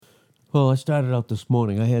Well, I started out this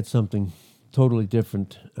morning. I had something totally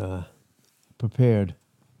different prepared,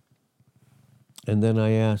 and then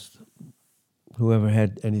I asked whoever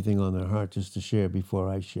had anything on their heart just to share before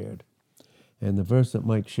I shared. And the verse that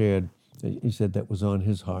Mike shared, he said that was on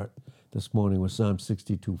his heart this morning was Psalm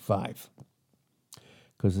 62:5,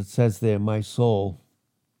 because it says there, "My soul,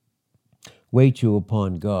 wait you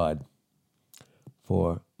upon God,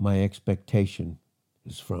 for my expectation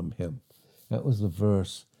is from Him." That was the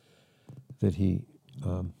verse that he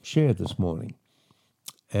shared this morning.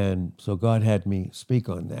 And so God had me speak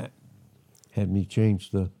on that, had me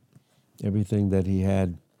change everything that he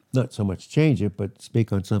had, not so much change it, but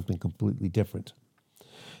speak on something completely different.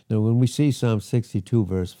 Now, when we see Psalm 62,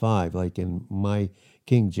 verse 5, like in my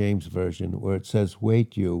King James Version, where it says,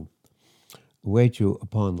 wait you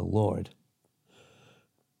upon the Lord,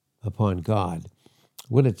 upon God,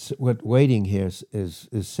 what waiting here is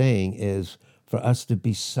saying is for us to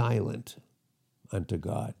be silent unto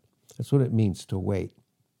God. That's what it means to wait.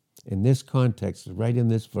 In this context, right in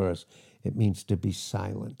this verse, it means to be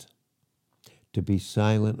silent. To be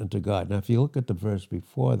silent unto God. Now, if you look at the verse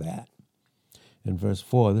before that, in verse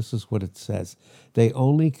 4, this is what it says. They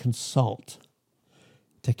only consult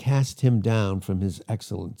to cast him down from his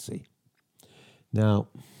excellency. Now,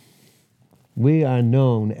 we are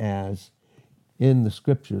known as, in the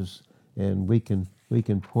scriptures, and we can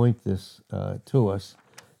point this to us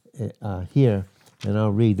here, and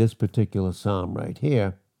I'll read this particular psalm right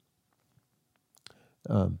here.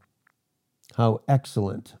 How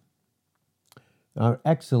excellent. Our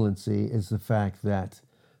excellency is the fact that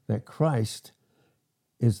Christ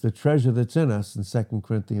is the treasure that's in us in 2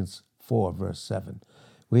 Corinthians 4, verse 7.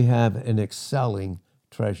 We have an excelling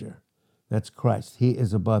treasure. That's Christ. He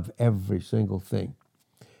is above every single thing.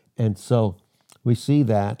 And so we see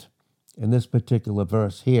that in this particular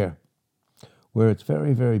verse here, where it's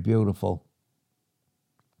very, very beautiful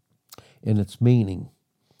in its meaning.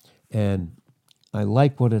 And I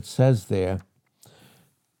like what it says there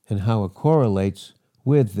and how it correlates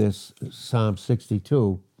with this Psalm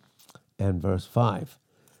 62 and verse 5,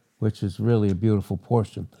 which is really a beautiful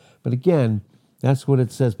portion. But again, that's what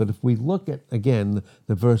it says. But if we look at, again,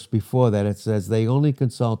 the verse before that, it says, they only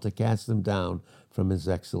consult to cast him down from his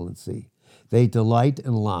excellency. They delight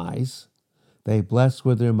in lies. They bless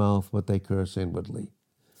with their mouth, but they curse inwardly.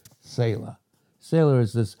 Selah. Selah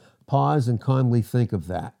is this pause and calmly think of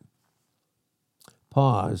that.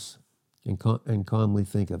 Pause and calmly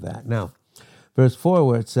think of that. Now, verse 4,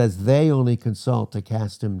 where it says, they only consult to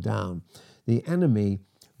cast him down. The enemy,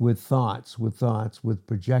 with thoughts, with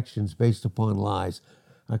projections based upon lies,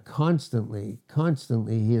 are constantly,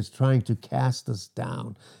 he is trying to cast us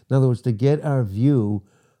down. In other words, to get our view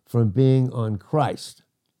from being on Christ,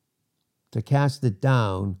 to cast it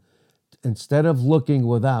down, instead of looking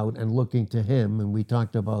without and looking to him, and we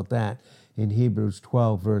talked about that in Hebrews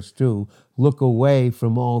 12, verse 2, look away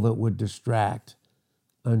from all that would distract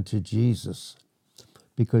unto Jesus,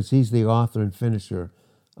 because he's the author and finisher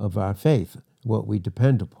of our faith, what we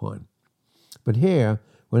depend upon. But here,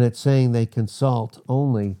 when it's saying they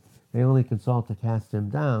only consult to cast him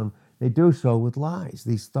down, they do so with lies,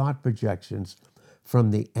 these thought projections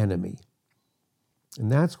from the enemy. And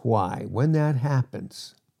that's why, when that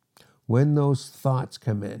happens, when those thoughts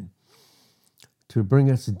come in to bring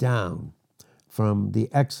us down from the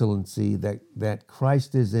excellency that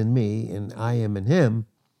Christ is in me and I am in him,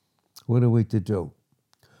 what are we to do?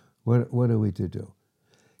 What are we to do?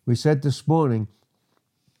 We said this morning,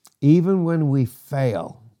 even when we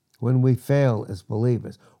fail as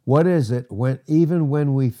believers, what is it even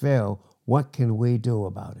when we fail, what can we do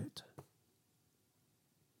about it?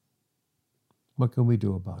 What can we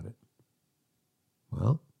do about it?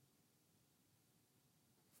 Well,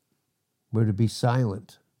 we're to be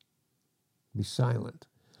silent. Be silent.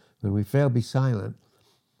 When we fail, be silent.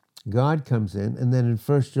 God comes in, and then in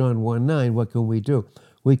 1 John 1:9, what can we do?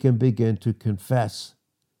 We can begin to confess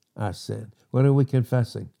our sin. What are we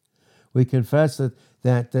confessing? We confess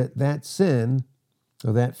that sin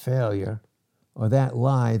or that failure or that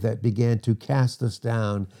lie that began to cast us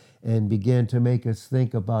down and began to make us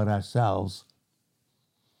think about ourselves,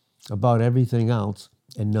 about everything else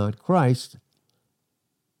and not Christ,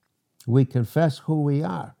 we confess who we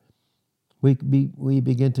are. We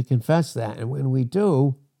begin to confess that. And when we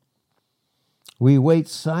do, we wait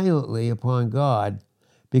silently upon God,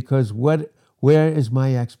 because where is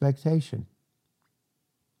my expectation?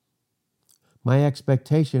 My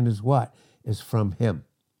expectation is what? Is from him.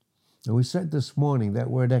 And we said this morning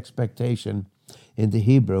that word expectation in the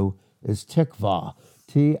Hebrew is tikvah,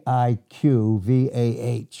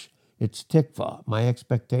 Tiqvah. It's tikva, my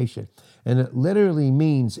expectation. And it literally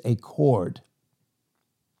means a chord.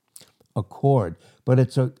 A chord. But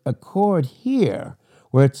it's a chord here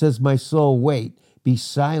where it says, my soul, wait, be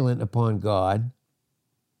silent upon God.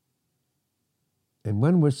 And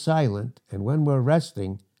when we're silent and when we're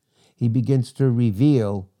resting, he begins to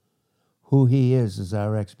reveal who he is as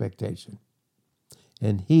our expectation.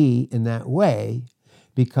 And he, in that way,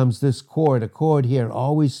 becomes this chord. A chord here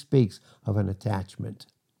always speaks of an attachment.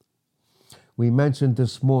 We mentioned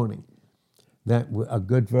this morning that a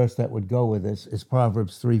good verse that would go with this is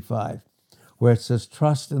Proverbs 3:5, where it says,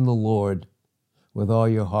 trust in the Lord with all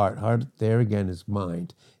your heart. Heart, there again, is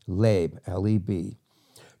mind. Leb, L-E-B.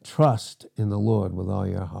 Trust in the Lord with all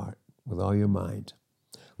your heart, with all your mind.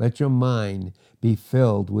 Let your mind be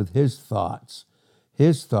filled with his thoughts.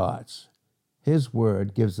 His thoughts, his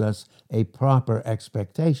word gives us a proper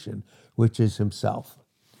expectation, which is himself.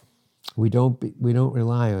 We don't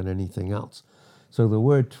rely on anything else. So the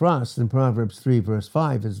word trust in Proverbs 3, verse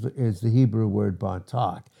 5 is the Hebrew word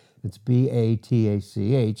batach. It's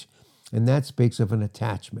B-A-T-A-C-H, and that speaks of an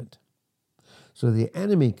attachment. So the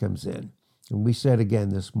enemy comes in, and we said again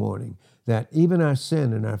this morning that even our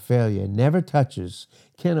sin and our failure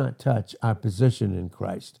cannot touch our position in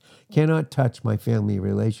Christ, cannot touch my family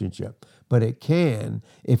relationship. But it can,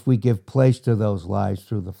 if we give place to those lies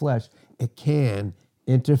through the flesh, it can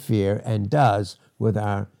interfere and does with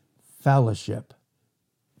our fellowship,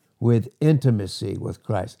 with intimacy with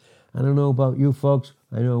Christ. I don't know about you folks.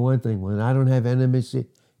 I know one thing. When I don't have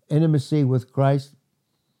intimacy with Christ,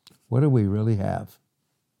 what do we really have?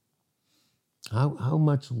 How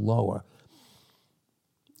much lower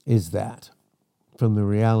is that from the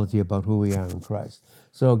reality about who we are in Christ?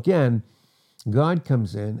 So again, God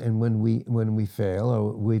comes in, and when we fail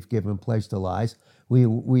or we've given place to lies,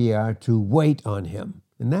 we are to wait on him.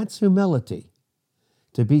 And that's humility,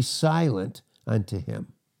 to be silent unto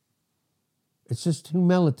him. It's just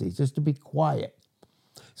humility, just to be quiet.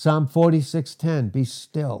 Psalm 46:10, be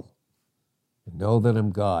still and know that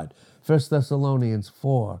I'm God. 1 Thessalonians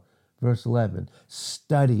 4, verse 11,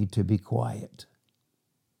 study to be quiet.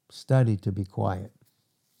 Study to be quiet.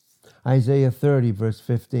 Isaiah 30, verse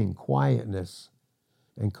 15, quietness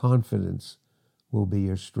and confidence will be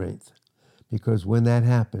your strength. Because when that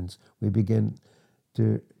happens,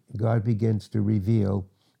 God begins to reveal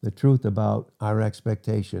the truth about our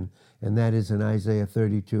expectation, and that is in Isaiah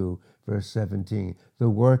 32, verse 17. The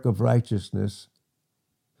work of righteousness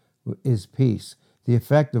is peace. The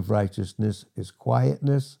effect of righteousness is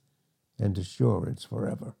quietness and assurance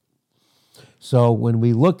forever. So when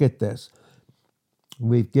we look at this,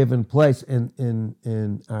 we've given place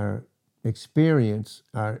in our experience,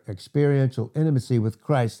 our experiential intimacy with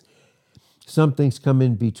Christ. Something's come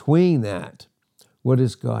in between that. What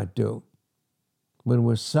does God do? When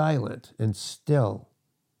we're silent and still,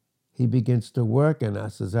 he begins to work in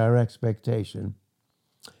us as our expectation.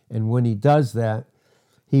 And when he does that,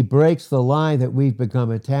 he breaks the lie that we've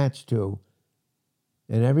become attached to.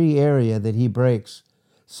 In every area that he breaks,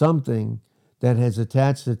 something that has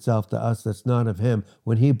attached itself to us that's not of him,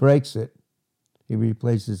 when he breaks it, he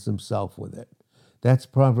replaces himself with it. That's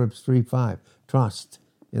Proverbs 3:5. Trust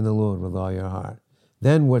in the Lord with all your heart.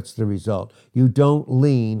 Then what's the result? You don't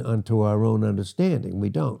lean unto our own understanding. We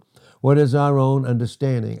don't. What is our own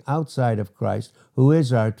understanding outside of Christ, who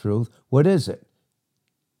is our truth? What is it?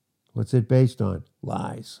 What's it based on?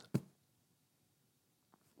 Lies.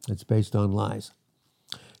 It's based on lies.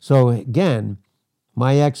 So again,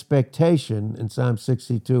 my expectation in Psalm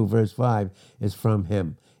 62, verse 5, is from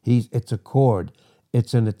him. It's a cord.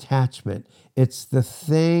 It's an attachment. It's the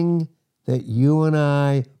thing that you and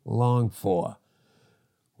I long for.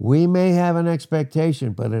 We may have an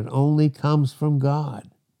expectation, but it only comes from God.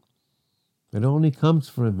 It only comes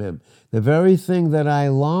from him. The very thing that I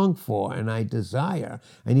long for and I desire,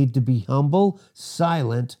 I need to be humble,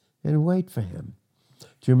 silent, and wait for him.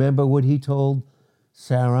 Do you remember what he told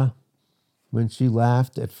Sarah when she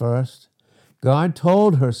laughed at first? God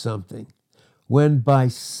told her something when by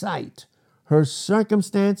sight her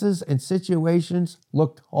circumstances and situations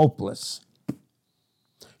looked hopeless.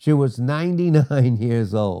 She was 99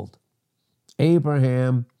 years old.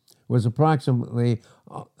 Abraham was approximately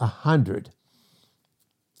 100.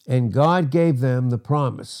 And God gave them the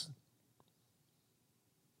promise.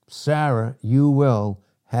 Sarah, you will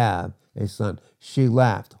have a son. She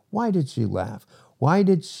laughed. Why did she laugh? Why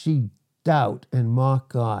did she doubt and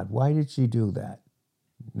mock God? Why did she do that?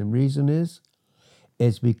 The reason is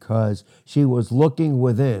because she was looking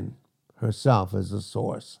within herself as a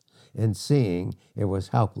source and seeing it was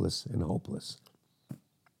helpless and hopeless.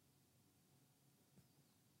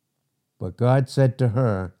 But God said to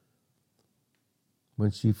her,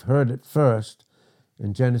 when she heard it first,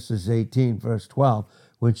 in Genesis 18, verse 12,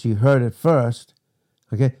 when she heard it first,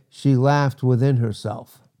 okay, she laughed within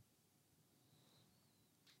herself.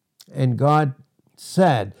 And God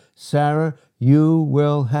said, Sarah, you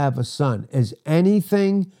will have a son. Is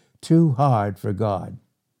anything too hard for God?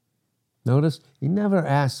 Notice, he never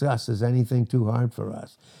asks us, is anything too hard for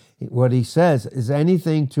us? What he says, is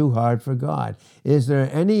anything too hard for God? Is there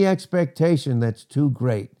any expectation that's too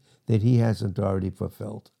great that he hasn't already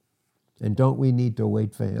fulfilled? And don't we need to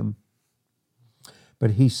wait for him?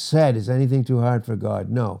 But he said, is anything too hard for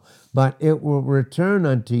God? No. But it will return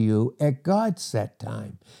unto you at God's set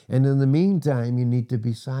time. And in the meantime, you need to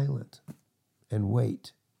be silent and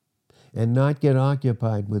wait and not get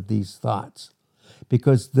occupied with these thoughts.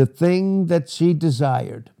 Because the thing that she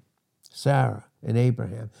desired, Sarah and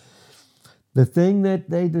Abraham, the thing that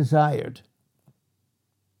they desired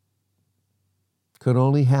could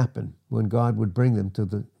only happen when God would bring them to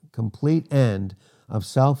the complete end of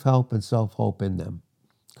self-help and self-hope in them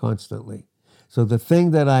constantly. So the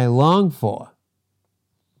thing that I long for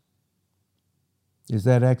is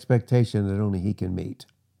that expectation that only he can meet.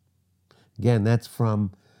 Again, that's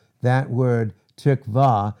from that word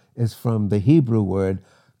tikvah is from the Hebrew word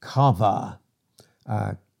kavah,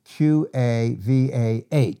 Q-A-V-A-H,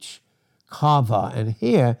 kavah. And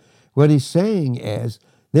here, what he's saying is,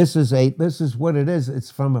 this is what it is. It's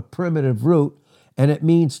from a primitive root, and it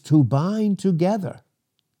means to bind together.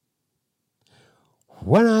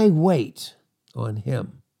 When I wait on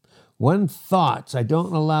him, when thoughts, I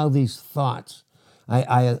don't allow these thoughts.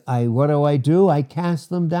 What do? I cast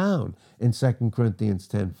them down in 2 Corinthians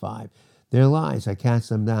 10:5. They're lies. I cast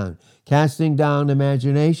them down. Casting down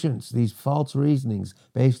imaginations, these false reasonings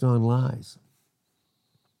based on lies.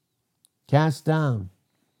 Cast down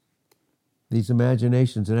these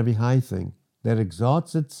imaginations and every high thing that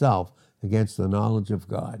exalts itself against the knowledge of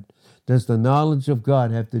God. Does the knowledge of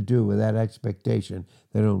God have to do with that expectation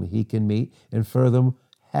that only he can meet and further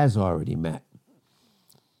has already met?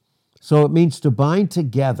 So it means to bind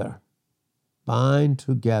together. Bind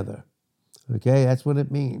together. Okay, that's what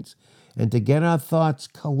it means. And to get our thoughts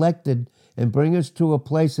collected and bring us to a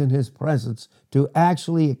place in his presence to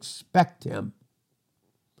actually expect him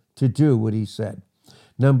to do what he said.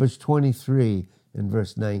 Numbers 23 and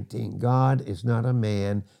verse 19. God is not a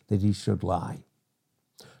man that he should lie,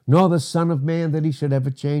 nor the Son of Man that he should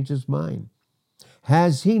ever change his mind.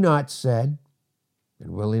 Has he not said,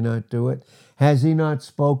 and will he not do it? Has he not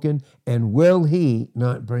spoken, and will he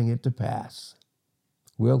not bring it to pass?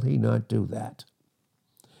 Will he not do that?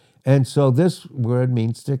 And so this word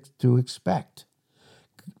means to expect.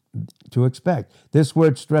 To expect. This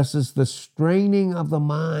word stresses the straining of the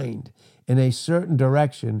mind in a certain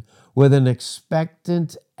direction with an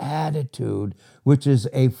expectant attitude, which is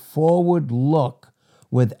a forward look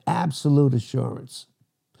with absolute assurance.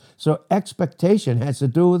 So expectation has to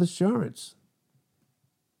do with assurance.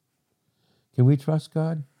 Can we trust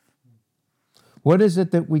God? What is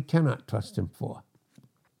it that we cannot trust him for?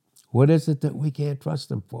 What is it that we can't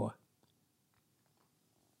trust him for?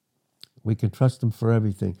 We can trust him for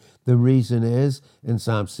everything. The reason is, in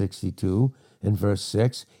Psalm 62, in verse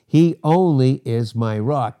 6, he only is my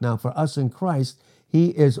rock. Now, for us in Christ,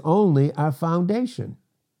 he is only our foundation.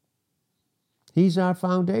 He's our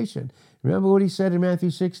foundation. Remember what he said in Matthew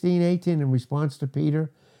 16:18 in response to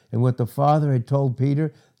Peter? And what the Father had told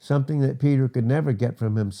Peter, something that Peter could never get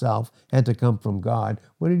from himself, had to come from God.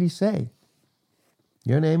 What did he say?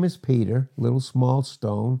 Your name is Peter, little small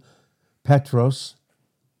stone, Petros.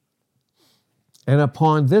 And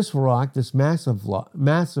upon this rock, this massive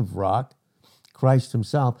rock, Christ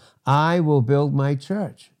himself, I will build my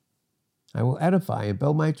church. I will edify and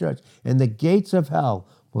build my church, and the gates of hell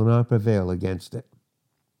will not prevail against it.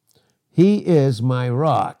 He is my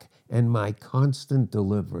rock and my constant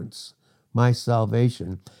deliverance, my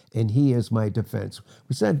salvation, and he is my defense.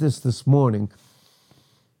 We said this morning,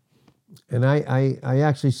 and I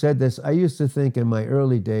actually said this. I used to think in my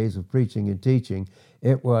early days of preaching and teaching,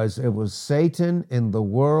 it was Satan and the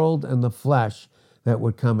world and the flesh that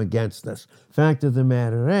would come against us. Fact of the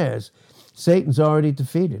matter is, Satan's already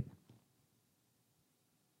defeated.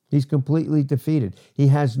 He's completely defeated. He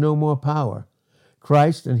has no more power.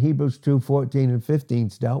 Christ in Hebrews 2:14 and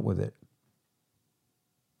 15 dealt with it.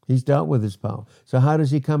 He's dealt with his power. So how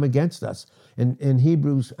does he come against us? In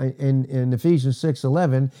Ephesians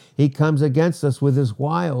 6:11, he comes against us with his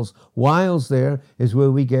wiles. Wiles there is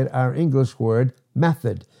where we get our English word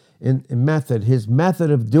method. In method, his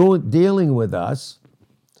method of dealing with us,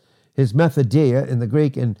 his methodia in the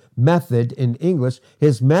Greek and method in English,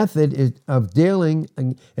 his method is of dealing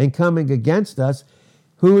and coming against us.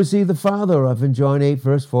 Who is he the father of in John 8,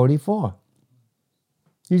 verse 44?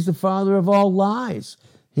 He's the father of all lies.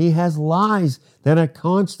 He has lies that are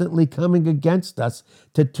constantly coming against us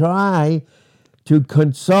to try to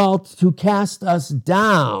consult, to cast us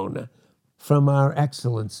down from our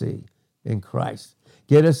excellency in Christ.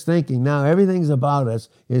 Get us thinking. Now, everything's about us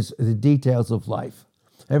is the details of life.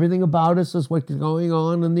 Everything about us is what's going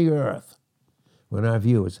on in the earth when our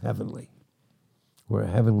view is heavenly. We're a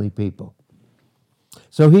heavenly people.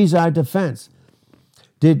 So he's our defense.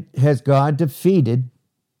 Has God defeated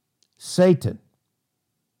Satan?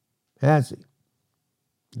 Has he?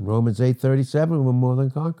 In Romans 8:37, we're more than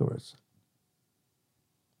conquerors.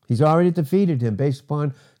 He's already defeated him based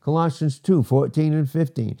upon Colossians 2:14 and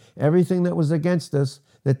 15. Everything that was against us,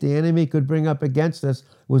 that the enemy could bring up against us,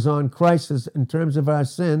 was on Christ in terms of our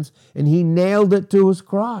sins, and he nailed it to his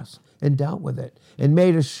cross and dealt with it and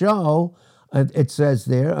made a show. It says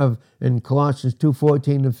there in Colossians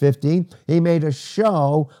 2:14 and 15, he made a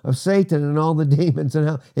show of Satan and all the demons and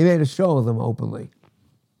hell. He made a show of them openly.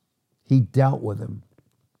 He dealt with them.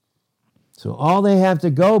 So all they have to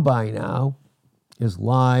go by now is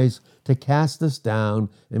lies to cast us down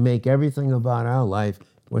and make everything about our life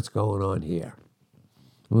what's going on here.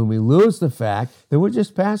 When we lose the fact that we're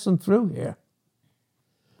just passing through here.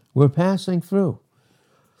 We're passing through.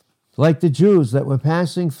 Like the Jews that were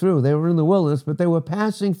passing through. They were in the wilderness, but they were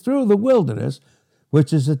passing through the wilderness,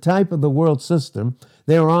 which is a type of the world system.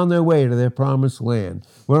 They were on their way to their promised land.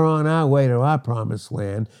 We're on our way to our promised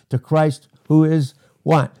land, to Christ, who is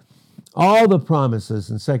what? All the promises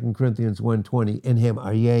in 2 Corinthians 1:20 in him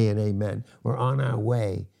are yea and amen. We're on our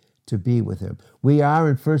way to be with him. We are,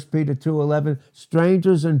 in 1 Peter 2:11,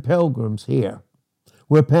 strangers and pilgrims here.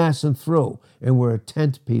 We're passing through, and we're a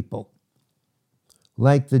tent people.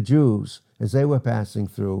 Like the Jews, as they were passing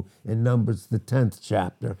through in Numbers, the 10th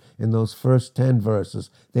chapter, in those first 10 verses,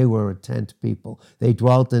 they were a tent people. They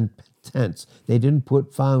dwelt in tents. They didn't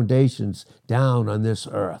put foundations down on this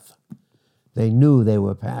earth. They knew they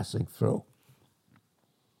were passing through.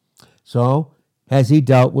 So, has he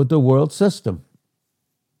dealt with the world system?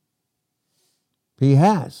 He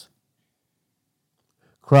has.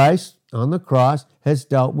 Christ on the cross has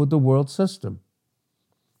dealt with the world system.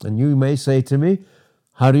 And you may say to me,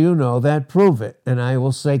 how do you know that? Prove it. And I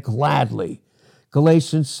will say gladly.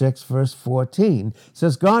 Galatians 6, verse 14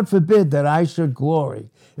 says, God forbid that I should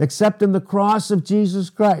glory, except in the cross of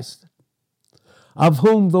Jesus Christ, of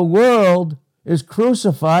whom the world is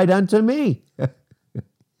crucified unto me.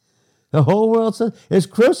 The whole world is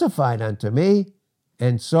crucified unto me,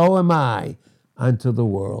 and so am I unto the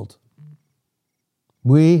world.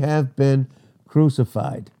 We have been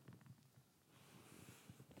crucified.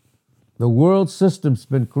 The world system's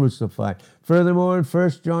been crucified. Furthermore, in 1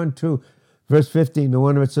 John 2, verse 15, the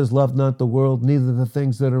one where it says, love not the world, neither the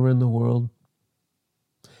things that are in the world.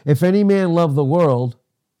 If any man love the world,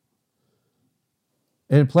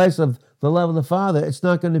 in place of the love of the Father, it's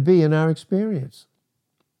not going to be in our experience.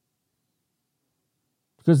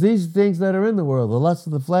 Because these things that are in the world, the lust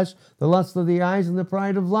of the flesh, the lust of the eyes, and the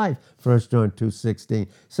pride of life. 1 John 2:16.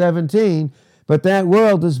 17, but that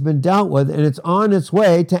world has been dealt with, and it's on its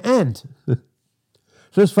way to end.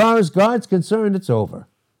 So as far as God's concerned, it's over.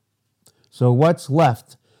 So what's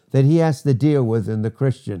left that he has to deal with in the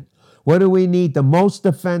Christian? What do we need the most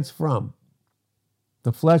defense from?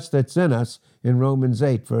 The flesh that's in us in Romans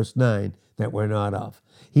 8, verse 9, that we're not of.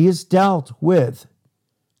 He has dealt with,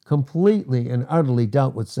 completely and utterly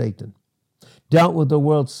dealt with Satan. Dealt with the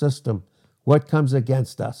world system. What comes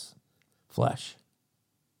against us? Flesh.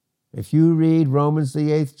 If you read Romans,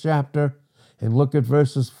 the 8th chapter, and look at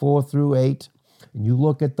verses 4 through 8, and you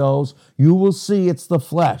look at those, you will see it's the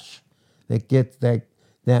flesh that gets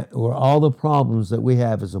that or all the problems that we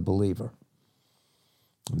have as a believer.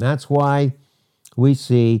 And that's why we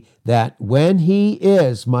see that when he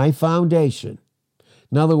is my foundation,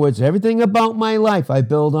 in other words, everything about my life I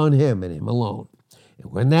build on him and him alone.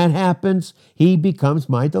 And when that happens, he becomes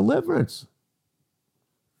my deliverance.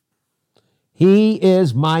 He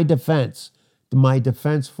is my defense. My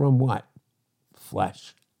defense from what?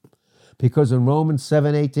 Flesh. Because in Romans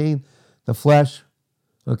 7:18, the flesh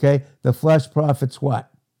profits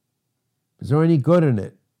what? Is there any good in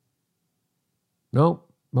it? No.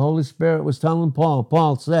 The Holy Spirit was telling Paul.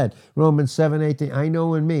 Paul said, Romans 7:18, I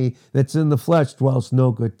know in me that's in the flesh dwells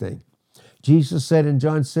no good thing. Jesus said in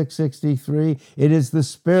John 6:63, it is the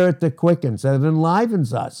Spirit that quickens, that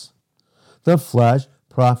enlivens us. The flesh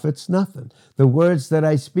profits nothing. The words that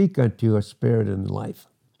I speak unto you are spirit and life.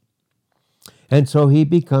 And so he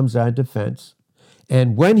becomes our defense.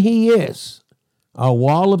 And when he is our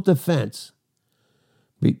wall of defense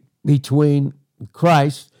between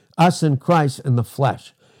Christ, us in Christ in the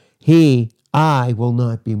flesh. I will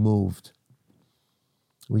not be moved.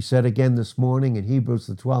 We said again this morning in Hebrews,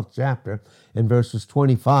 the 12th chapter, in verses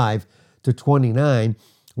 25 to 29,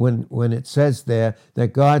 when it says there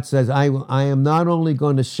that God says, I am not only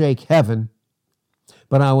going to shake heaven,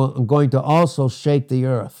 but I'm going to also shake the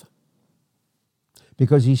earth.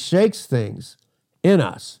 Because he shakes things in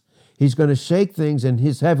us. He's going to shake things in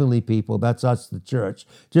his heavenly people, that's us, the church,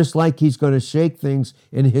 just like he's going to shake things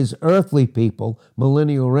in his earthly people,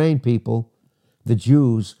 millennial reign people, the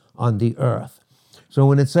Jews on the earth. So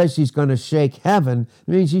when it says he's going to shake heaven,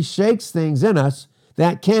 it means he shakes things in us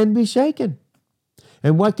that can be shaken.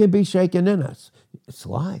 And what can be shaken in us? It's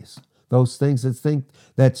lies. Those things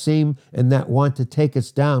that seem and that want to take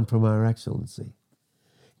us down from our excellency.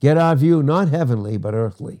 Get our view not heavenly, but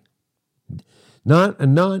earthly. Not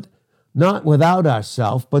without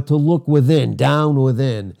ourselves, but to look within, down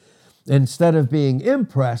within. Instead of being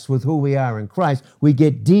impressed with who we are in Christ, we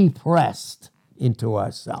get depressed into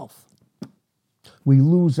ourselves. We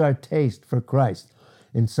lose our taste for Christ.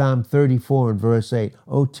 In Psalm 34 and verse 8,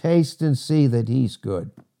 oh, taste and see that he's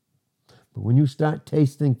good. But when you start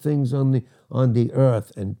tasting things on the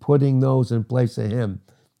earth and putting those in place of him,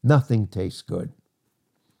 nothing tastes good.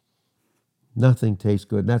 Nothing tastes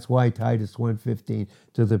good. That's why Titus 1:15,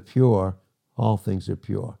 to the pure, all things are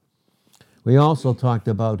pure. We also talked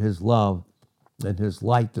about his love and his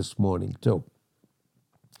light this morning too.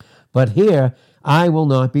 But here, I will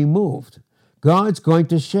not be moved. God's going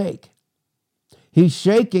to shake. He's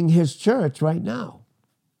shaking his church right now.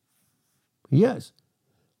 He is.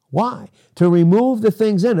 Why? To remove the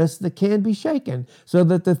things in us that can be shaken, so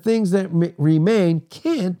that the things that remain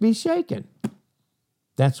can't be shaken.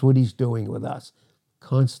 That's what he's doing with us,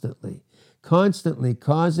 constantly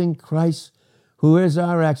causing Christ, who is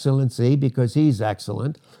our excellency, because he's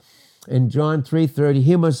excellent. In John 3:30,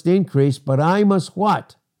 he must increase, but I must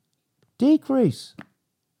what? Decrease.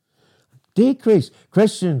 Decrease.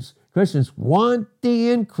 Christians want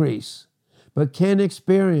the increase, but can't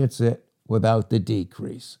experience it without the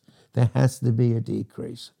decrease. There has to be a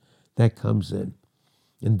decrease that comes in.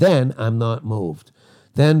 And then I'm not moved.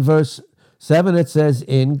 Then verse 7, it says,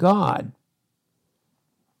 in God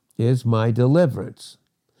is my deliverance.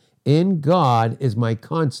 In God is my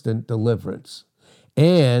constant deliverance.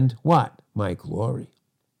 And what? My glory.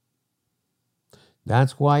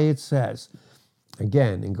 That's why it says,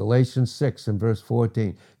 again, in Galatians 6 and verse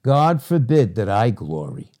 14, God forbid that I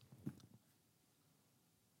glory,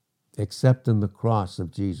 except in the cross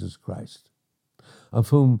of Jesus Christ, of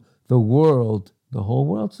whom the whole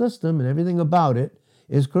world system and everything about it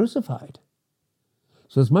is crucified.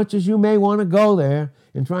 So as much as you may want to go there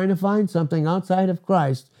and trying to find something outside of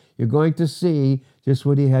Christ, you're going to see just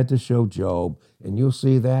what he had to show Job. And you'll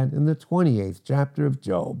see that in the 28th chapter of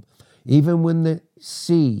Job. Even when the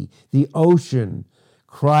sea, the ocean,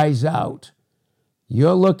 cries out,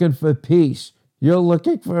 you're looking for peace. You're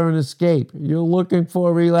looking for an escape. You're looking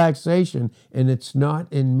for relaxation, and it's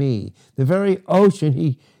not in me. The very ocean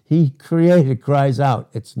he created cries out,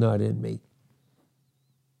 it's not in me.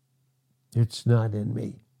 It's not in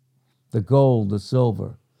me. The gold, the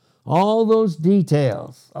silver, all those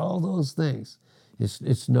details, all those things,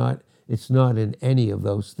 it's not in any of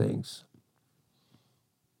those things.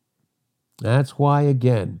 That's why,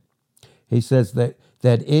 again, he says that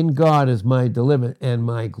in God is my deliverance and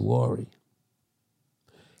my glory.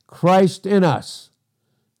 Christ in us,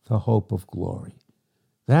 the hope of glory.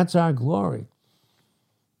 That's our glory.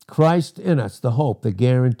 Christ in us, the hope, the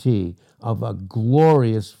guarantee of a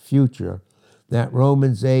glorious future that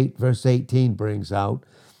Romans 8, verse 18 brings out,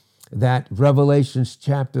 that Revelations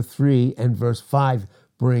chapter 3 and verse 5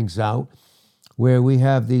 brings out, where we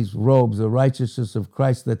have these robes, the righteousness of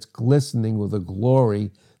Christ that's glistening with a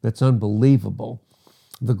glory that's unbelievable.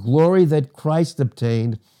 The glory that Christ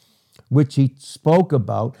obtained, which he spoke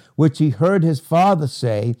about, which he heard his Father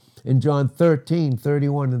say in John 13,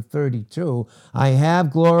 31 and 32, I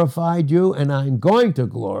have glorified you and I'm going to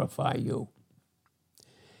glorify you.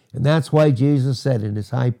 And that's why Jesus said in his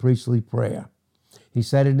high priestly prayer, he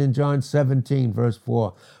said it in John 17, verse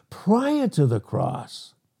 4, prior to the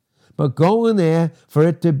cross, but going there for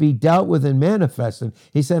it to be dealt with and manifested,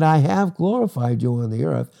 he said, I have glorified you on the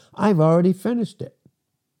earth. I've already finished it.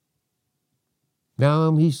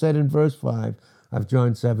 Now, he said in verse 5 of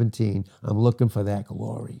John 17, I'm looking for that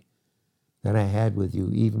glory that I had with you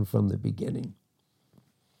even from the beginning.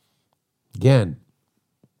 Again,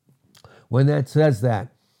 when that says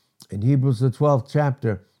that, in Hebrews the 12th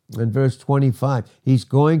chapter, in verse 25, he's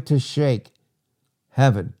going to shake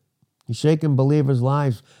heaven. He's shaking believers'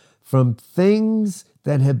 lives from things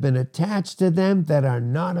that have been attached to them that are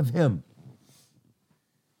not of him.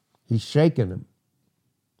 He's shaking them.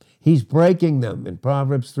 He's breaking them in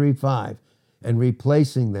Proverbs 3:5 and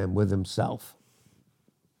replacing them with himself.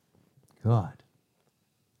 God.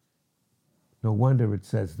 No wonder it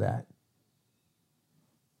says that.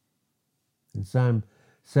 In Psalm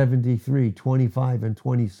 73, 25 and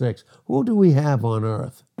 26, who do we have on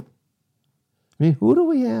earth? I mean, who do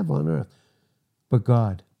we have on earth? But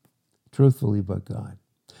God. Truthfully, but God.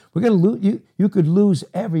 We're going to lose. You could lose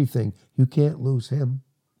everything. You can't lose him.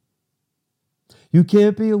 You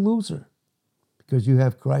can't be a loser because you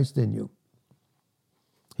have Christ in you.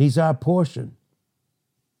 He's our portion.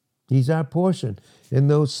 He's our portion in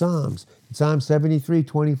those Psalms. In Psalm 73,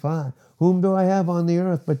 25, whom do I have on the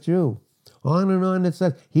earth but you? On and on it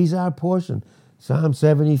says, he's our portion. Psalm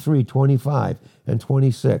 73, 25 and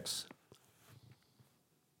 26.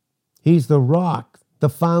 He's the rock, the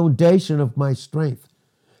foundation of my strength.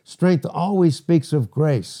 Strength always speaks of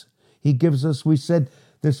grace. He gives us, we said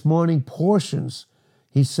this morning, portions.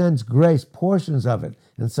 He sends grace, portions of it,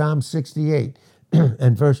 in Psalm 68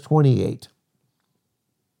 and verse 28.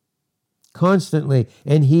 Constantly,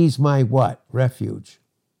 and he's my what? Refuge.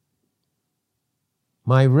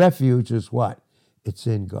 My refuge is what? It's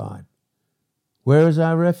in God. Where is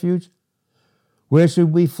our refuge? Where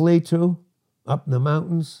should we flee to? Up in the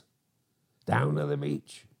mountains? Down to the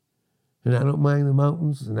beach. And I don't mind the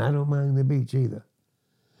mountains, and I don't mind the beach either.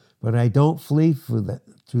 But I don't flee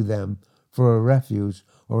to them for a refuge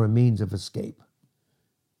or a means of escape.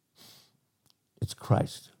 It's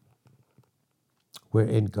Christ. We're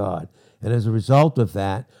in God. And as a result of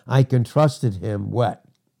that, I can trust in him what?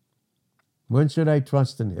 When should I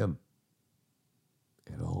trust in him?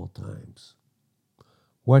 At all times.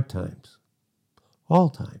 What times? All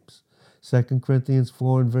times. 2 Corinthians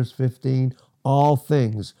 4 and verse 15, all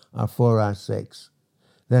things are for our sakes,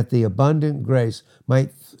 that the abundant grace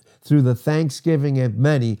might, through the thanksgiving of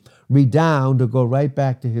many, redound to go right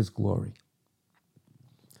back to his glory.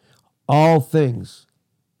 All things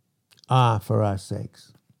are for our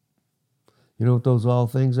sakes. You know what those all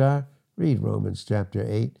things are? Read Romans chapter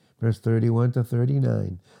 8, verse 31 to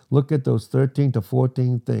 39. Look at those 13 to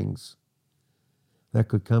 14 things that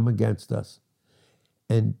could come against us.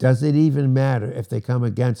 And does it even matter if they come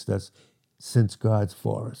against us, since God's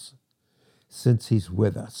for us, since he's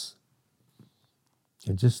with us?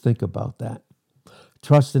 And just think about that.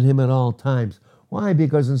 Trust in him at all times. Why?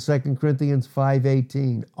 Because in 2 Corinthians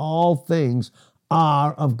 5:18, all things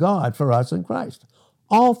are of God for us in Christ.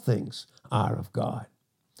 All things are of God.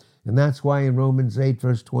 And that's why in Romans 8,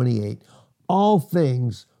 verse 28, all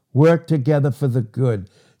things work together for the good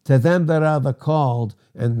to them that are the called,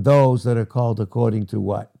 and those that are called according to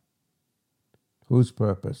what? Whose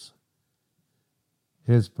purpose?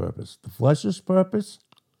 His purpose. The flesh's purpose?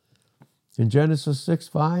 In Genesis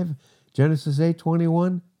 6:5, Genesis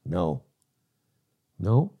 8:21? No.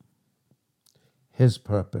 No. His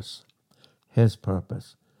purpose. His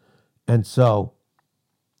purpose. And so,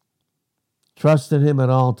 trust in him at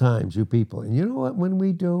all times, you people. And you know what? When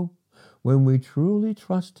we do, when we truly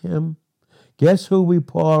trust him, guess who we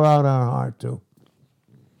pour out our heart to?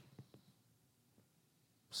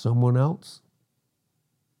 Someone else?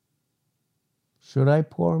 Should I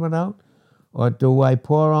pour it out? Or do I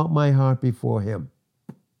pour out my heart before him?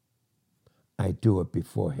 I do it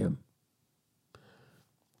before him.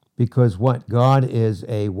 Because what? God is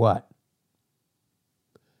a what?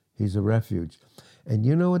 He's a refuge. And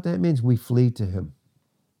you know what that means? We flee to him.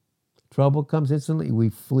 Trouble comes instantly, we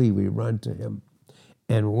flee, we run to him.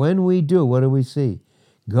 And when we do, what do we see?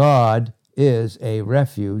 God is a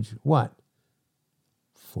refuge, what?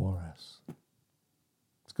 For us.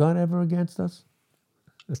 Is God ever against us?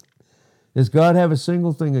 Does God have a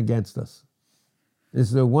single thing against us?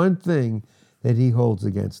 Is there one thing that he holds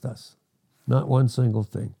against us? Not one single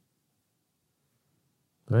thing.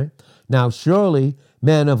 Right? Now, surely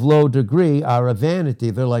men of low degree are a vanity.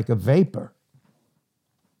 They're like a vapor.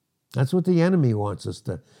 That's what the enemy wants us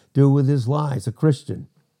to do with his lies, a Christian.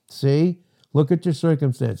 See? Look at your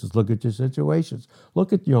circumstances. Look at your situations.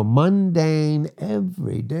 Look at your mundane,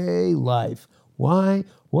 everyday life. Why?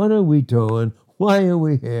 What are we doing? Why are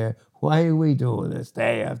we here? Why are we doing this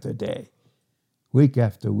day after day? Week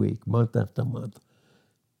after week, month after month.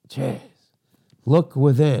 Jeez. Look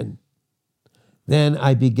within. Then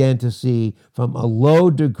I began to see from a low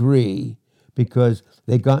degree, because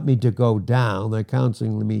they got me to go down. They're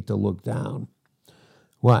counseling me to look down.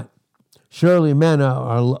 What? Surely men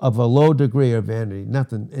are of a low degree of vanity.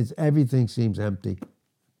 Nothing. Everything seems empty.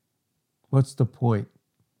 What's the point?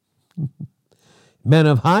 Men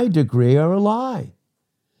of high degree are a lie.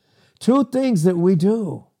 two things that we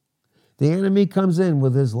do. The enemy comes in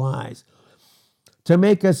with his lies to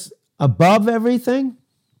make us above everything.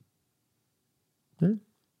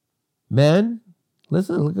 Men,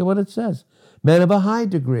 listen, look at what it says. Men of a high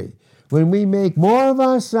degree. When we make more of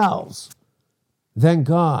ourselves than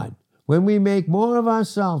God, when we make more of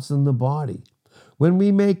ourselves than the body, when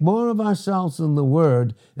we make more of ourselves than the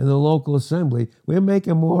word in the local assembly, we're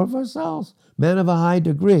making more of ourselves. Men of a high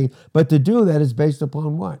degree. But to do that is based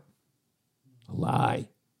upon what? A lie.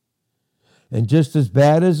 And just as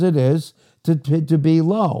bad as it is to be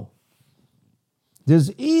low.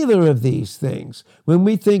 There's either of these things. When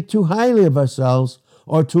we think too highly of ourselves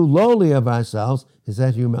or too lowly of ourselves, is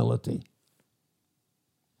that humility?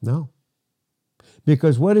 No.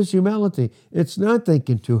 Because what is humility? It's not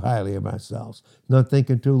thinking too highly of ourselves, not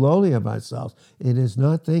thinking too lowly of ourselves. It is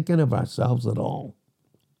not thinking of ourselves at all.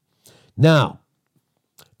 Now,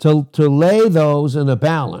 to lay those in a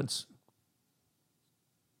balance,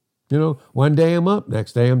 one day I'm up,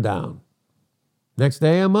 next day I'm down. Next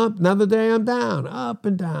day I'm up, another day I'm down, up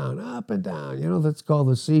and down, up and down. That's called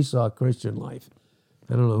the seesaw Christian life.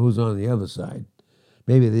 I don't know who's on the other side.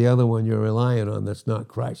 Maybe the other one you're relying on that's not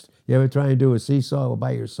Christ. You ever try and do a seesaw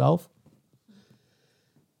by yourself?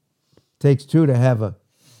 Takes two to have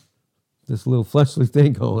this little fleshly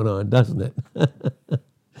thing going on, doesn't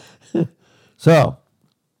it? So,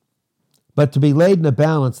 but to be laid in a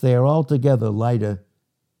balance, they are altogether lighter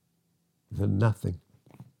than nothing,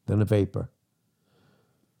 than a vapor.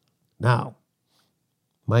 Now,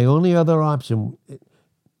 my only other option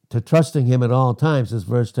to trusting him at all times is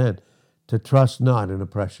verse 10, to trust not in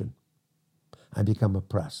oppression. I become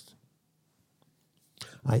oppressed.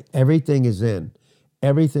 Everything is in.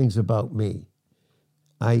 Everything's about me.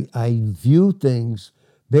 I view things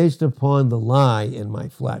based upon the lie in my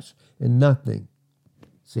flesh, and nothing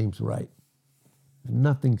seems right.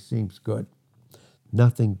 Nothing seems good.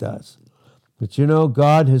 Nothing does. But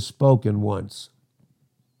God has spoken once.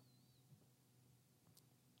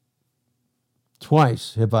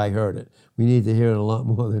 Twice have I heard it. We need to hear it a lot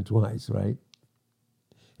more than twice, right?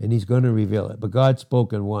 And he's going to reveal it. But God's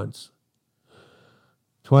spoken once.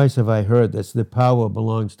 Twice have I heard this. The power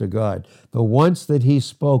belongs to God. The once that he's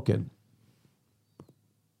spoken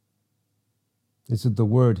is the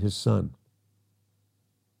word, his son.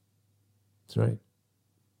 That's right.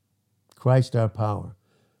 Christ our power.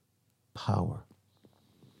 Power.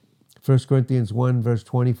 1 Corinthians 1 verse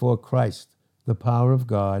 24, Christ, the power of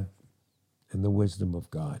God and the wisdom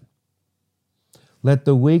of God. Let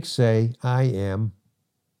the weak say, I am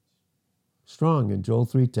strong. In Joel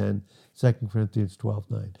 3:10, 2 Corinthians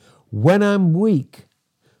 12:9. When I'm weak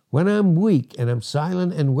and I'm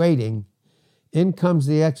silent and waiting, in comes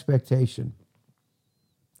the expectation.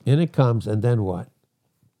 In it comes, and then what?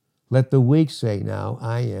 Let the weak say now,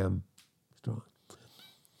 I am strong.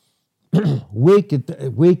 Weak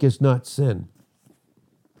is not sin.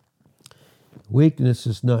 Weakness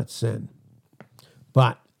is not sin.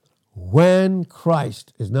 But when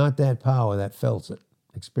Christ is not that power that fills it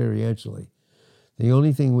experientially, the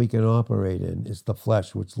only thing we can operate in is the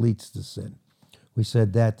flesh, which leads to sin. We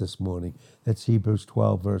said that this morning. That's Hebrews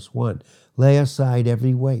 12, verse 1. Lay aside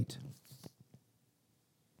every weight.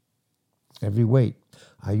 Every weight.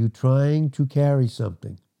 Are you trying to carry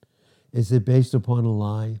something? Is it based upon a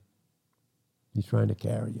lie? You're trying to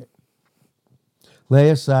carry it. Lay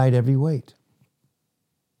aside every weight.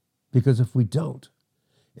 Because if we don't,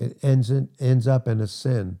 it ends up in a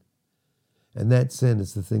sin. And that sin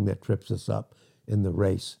is the thing that trips us up in the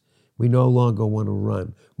race. We no longer want to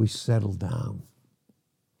run. We settle down.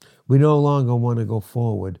 We no longer want to go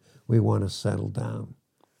forward. We want to settle down.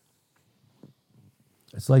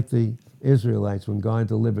 It's like the Israelites when God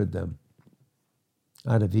delivered them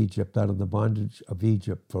out of Egypt, out of the bondage of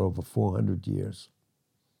Egypt for over 400 years.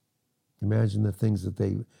 Imagine the things that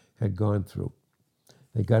they had gone through.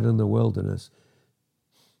 They got in the wilderness,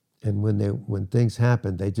 and when things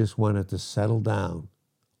happened, they just wanted to settle down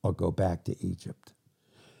or go back to Egypt.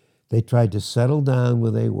 They tried to settle down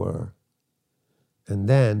where they were, and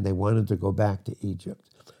then they wanted to go back to Egypt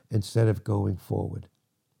instead of going forward.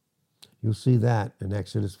 You'll see that in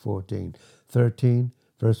Exodus 14, 13,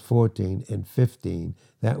 verse 14, and 15.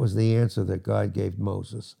 That was the answer that God gave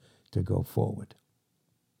Moses to go forward.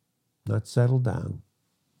 Not settle down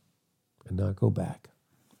and not go back.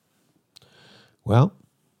 Well,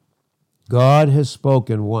 God has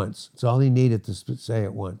spoken once. It's all he needed to say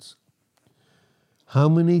it once. How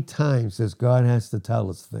many times does God has to tell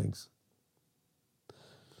us things?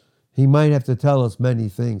 He might have to tell us many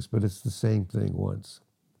things, but it's the same thing once.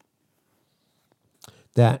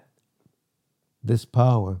 That this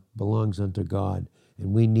power belongs unto God,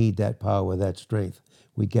 And we need that power, that strength.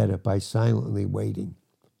 We get it by silently waiting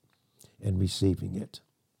and receiving it.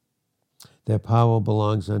 Their power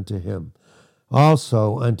belongs unto him.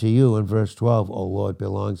 Also unto you, in verse 12, O Lord,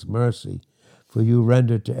 belongs mercy, for you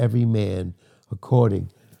render to every man according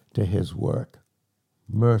to his work.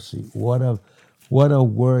 Mercy. What a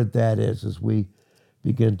word that is as we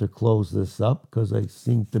begin to close this up, because I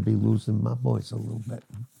seem to be losing my voice a little bit.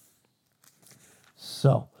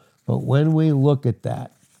 So, but when we look at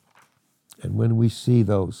that, and when we see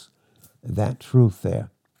that truth there,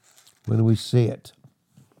 when we see it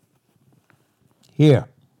here,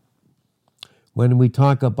 when we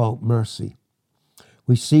talk about mercy,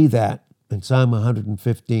 we see that in Psalm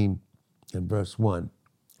 115 and verse 1.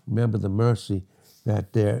 Remember the mercy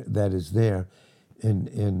that is there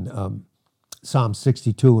in Psalm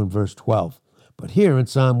 62 and verse 12. But here in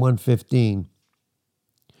Psalm 115,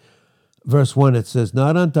 verse 1, it says,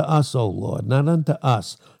 not unto us, O Lord, not unto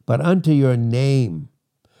us, but unto your name,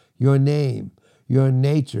 your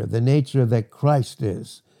nature, the nature that Christ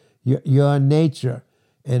is, your nature,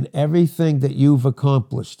 and everything that you've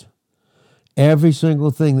accomplished, every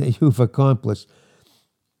single thing that you've accomplished,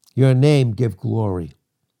 your name give glory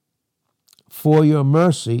for your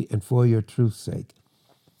mercy and for your truth's sake.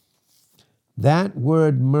 That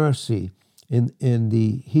word mercy in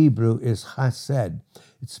the Hebrew is chesed.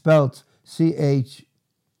 It's spelled Chesed,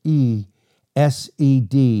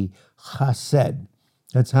 chesed.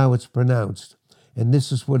 That's how it's pronounced. And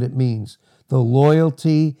this is what it means: the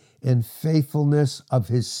loyalty and faithfulness of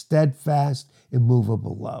his steadfast,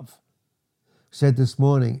 immovable love. I said this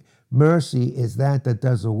morning, mercy is that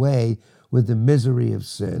does away with the misery of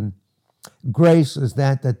sin. Grace is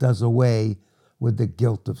that does away with the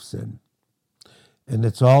guilt of sin. And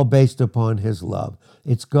it's all based upon his love.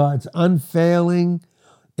 It's God's unfailing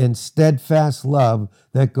and steadfast love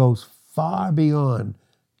that goes far beyond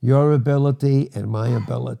your ability and my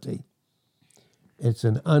ability. It's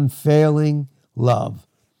an unfailing love,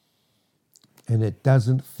 and it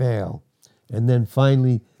doesn't fail. And then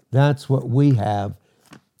finally, that's what we have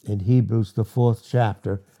in Hebrews, the 4th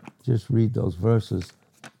chapter. Just read those verses,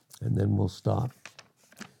 and then we'll stop.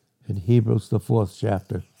 In Hebrews, the 4th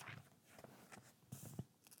chapter.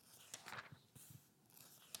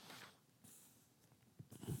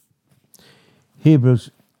 Hebrews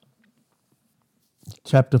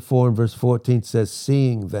chapter 4 and verse 14 says,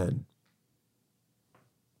 seeing then.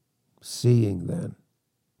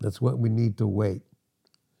 That's what we need to wait.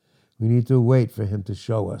 We need to wait for him to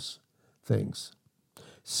show us things.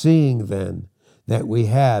 Seeing then that we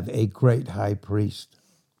have a great high priest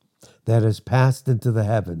that has passed into the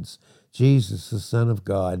heavens, Jesus, the Son of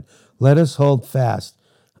God, let us hold fast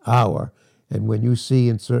our, and when you see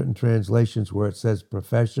in certain translations where it says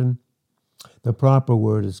profession, the proper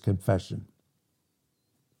word is confession.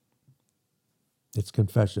 It's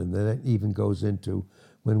confession. Then it even goes into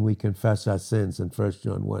when we confess our sins in 1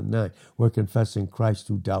 John 1:9. We're confessing Christ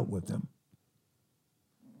who dealt with them.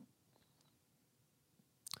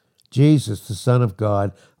 Jesus, the Son of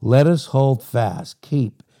God, let us hold fast,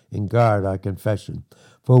 keep, and guard our confession.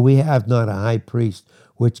 For we have not a high priest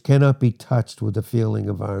which cannot be touched with the feeling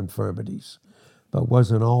of our infirmities, but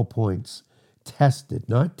was in all points tested,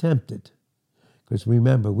 not tempted. Because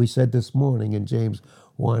remember, we said this morning in James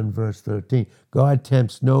 1, verse 13, God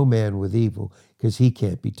tempts no man with evil because he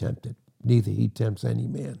can't be tempted. Neither he tempts any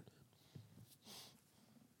man.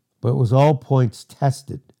 But was all points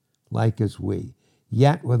tested, like as we,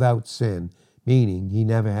 yet without sin, meaning he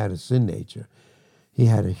never had a sin nature. He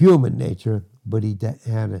had a human nature, but he didn't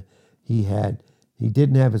have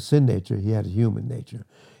a sin nature, he had a human nature.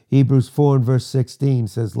 Hebrews 4 and verse 16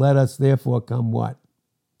 says, let us therefore come what?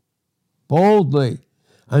 Boldly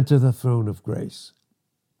unto the throne of grace.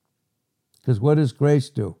 Because what does grace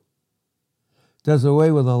do? It does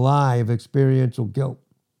away with a lie of experiential guilt,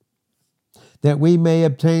 that we may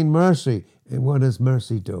obtain mercy. And what does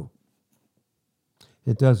mercy do?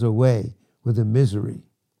 It does away with the misery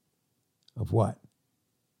of what?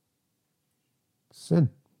 Sin,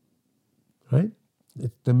 right?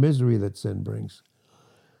 It's the misery that sin brings.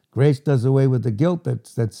 Grace does away with the guilt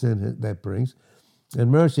that sin that brings, and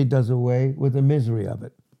mercy does away with the misery of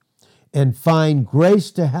it. And find grace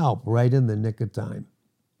to help right in the nick of time.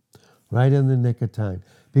 Right in the nick of time.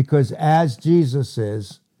 Because as Jesus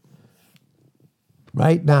is,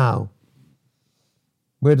 right now,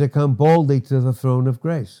 we're to come boldly to the throne of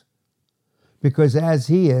grace. Because as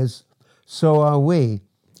he is, so are we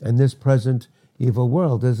in this present evil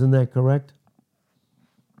world. Isn't that correct?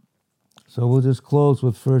 So we'll just close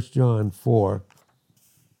with 1 John 4.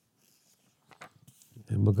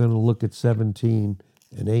 And we're going to look at 17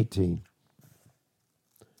 and 18.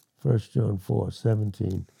 1 John 4,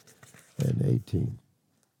 17 and 18.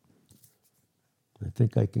 I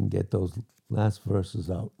think I can get those last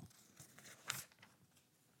verses out.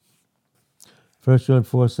 1 John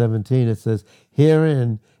 4, 17, it says,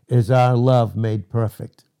 herein is our love made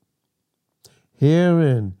perfect.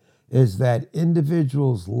 Herein is that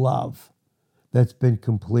individual's love that's been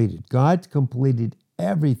completed. God's completed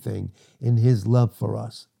everything in his love for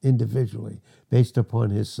us individually based upon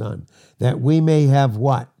his Son, that we may have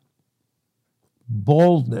what?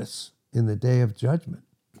 Boldness in the day of judgment.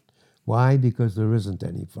 Why? Because there isn't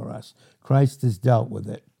any for us. Christ has dealt with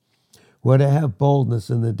it. We're to have boldness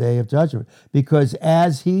in the day of judgment. Because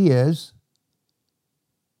as he is,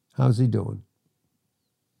 how's he doing?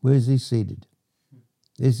 Where is he seated?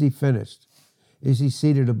 Is he finished? Is he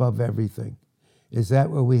seated above everything? Is that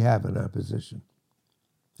what we have in our position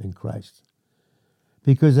in Christ?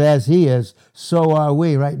 Because as he is, so are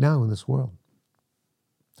we right now in this world.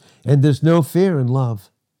 And there's no fear in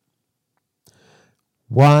love.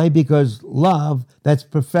 Why? Because love that's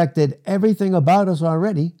perfected everything about us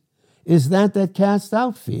already is that casts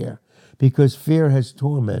out fear. Because fear has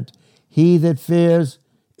torment. He that fears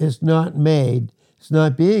is not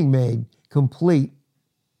being made complete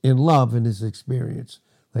in love in his experience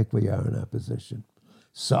like we are in our position.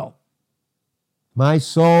 So, my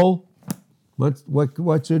soul,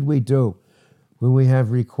 what should we do when we have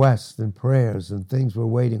requests and prayers and things we're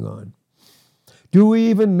waiting on? Do we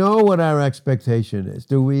even know what our expectation is?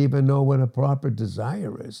 Do we even know what a proper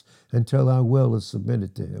desire is until our will is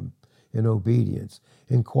submitted to him in obedience,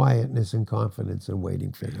 in quietness and confidence and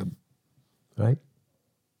waiting for him? Right?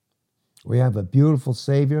 We have a beautiful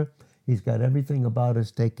Savior. He's got everything about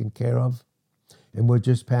us taken care of, and we're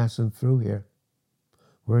just passing through here.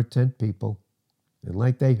 We're a tent people. And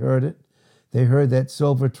like they heard that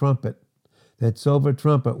silver trumpet. That silver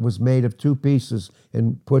trumpet was made of two pieces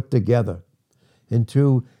and put together. And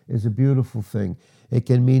two is a beautiful thing. It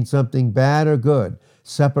can mean something bad or good,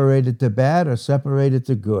 separated to bad or separated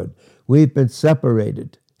to good. We've been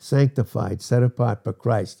separated, sanctified, set apart for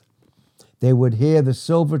Christ. They would hear the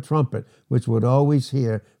silver trumpet, which would always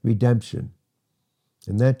hear redemption.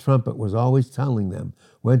 And that trumpet was always telling them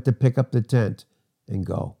when to pick up the tent and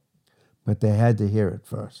go. But they had to hear it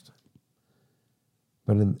first.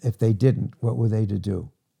 But if they didn't, what were they to do?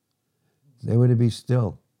 They were to be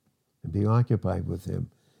still and be occupied with him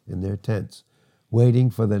in their tents, waiting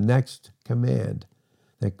for the next command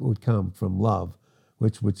that would come from love,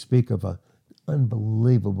 which would speak of an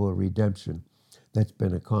unbelievable redemption that's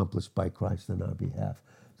been accomplished by Christ on our behalf.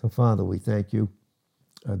 So, Father, we thank you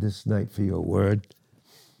this night for your word.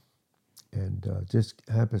 And just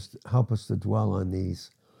help us to dwell on these,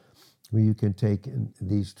 where you can take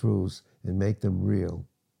these truths and make them real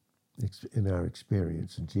in our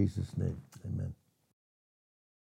experience. In Jesus' name, amen.